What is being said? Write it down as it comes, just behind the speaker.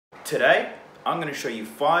Today, I'm going to show you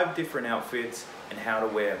 5 different outfits and how to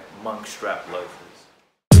wear Monk Strap Loafers.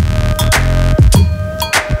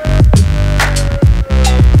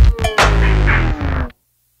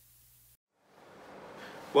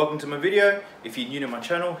 Welcome to my video. If you're new to my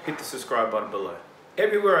channel, hit the subscribe button below.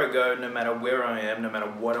 Everywhere I go, no matter where I am, no matter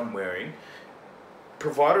what I'm wearing,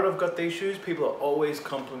 provided I've got these shoes, people are always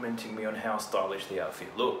complimenting me on how stylish the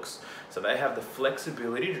outfit looks. So they have the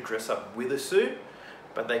flexibility to dress up with a suit,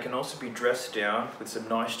 but they can also be dressed down with some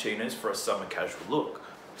nice chinos for a summer casual look.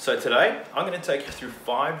 So today, I'm going to take you through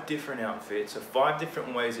 5 different outfits, or 5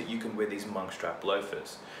 different ways that you can wear these Monk Strap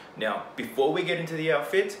Loafers. Now, before we get into the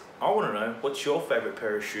outfits, I want to know what's your favorite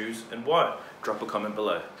pair of shoes and why. Drop a comment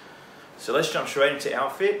below. So let's jump straight into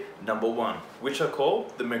outfit number 1, which I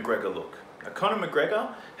call the McGregor look. Now, Conor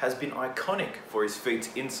McGregor has been iconic for his feats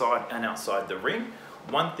inside and outside the ring.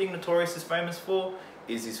 One thing Notorious is famous for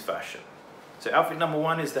is his fashion. So outfit number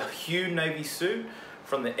 1 is the Hue Navy suit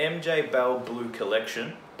from the MJ Bell Blue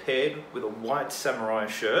collection, paired with a white samurai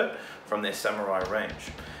shirt from their samurai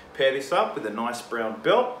range. Pair this up with a nice brown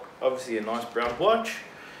belt, obviously a nice brown watch,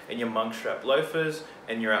 and your Monk Strap Loafers,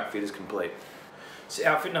 and your outfit is complete. So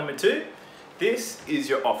outfit number 2, this is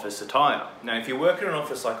your office attire. Now if you work in an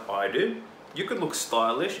office like I do, you could look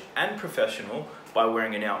stylish and professional by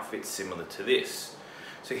wearing an outfit similar to this.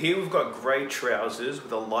 So here we've got grey trousers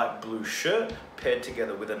with a light blue shirt paired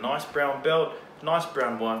together with a nice brown belt, nice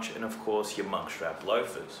brown watch, and of course your Monk Strap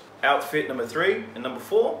Loafers. Outfit number 3 and number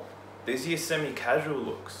 4, these are your semi-casual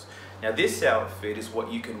looks. Now this outfit is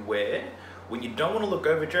what you can wear when you don't want to look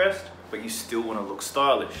overdressed, but you still want to look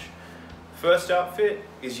stylish. First outfit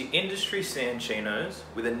is your industry sand chinos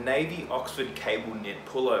with a navy Oxford cable knit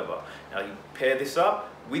pullover. Now you pair this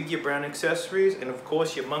up with your brown accessories and of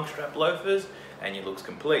course your Monk Strap Loafers, and your look's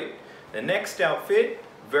complete. The next outfit,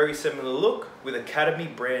 very similar look with Academy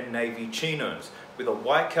brand navy chinos with a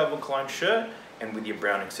white Calvin Klein shirt and with your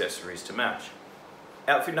brown accessories to match.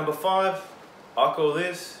 Outfit number 5, I call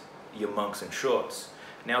this your monks and shorts.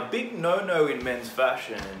 Now, big no-no in men's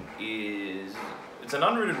fashion is, it's an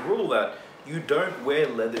unwritten rule that you don't wear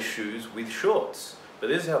leather shoes with shorts. But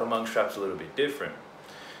this is how the Monk Strap's a little bit different.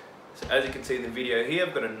 So as you can see in the video here,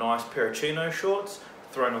 I've got a nice pair of chino shorts,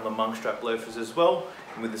 thrown on the Monk Strap Loafers as well,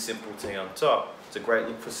 and with a simple tee on top. It's a great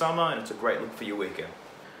look for summer, and it's a great look for your weekend.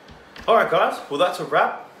 Alright guys, well that's a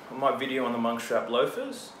wrap on my video on the Monk Strap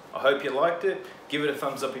Loafers. I hope you liked it. Give it a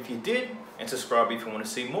thumbs up if you did, and subscribe if you want to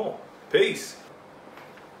see more. Peace!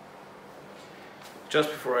 Just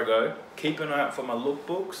before I go, keep an eye out for my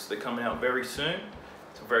lookbooks. They're coming out very soon.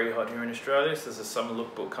 It's very hot here in Australia, so there's a summer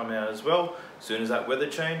lookbook coming out as well. As soon as that weather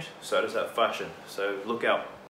change, so does that fashion. So look out.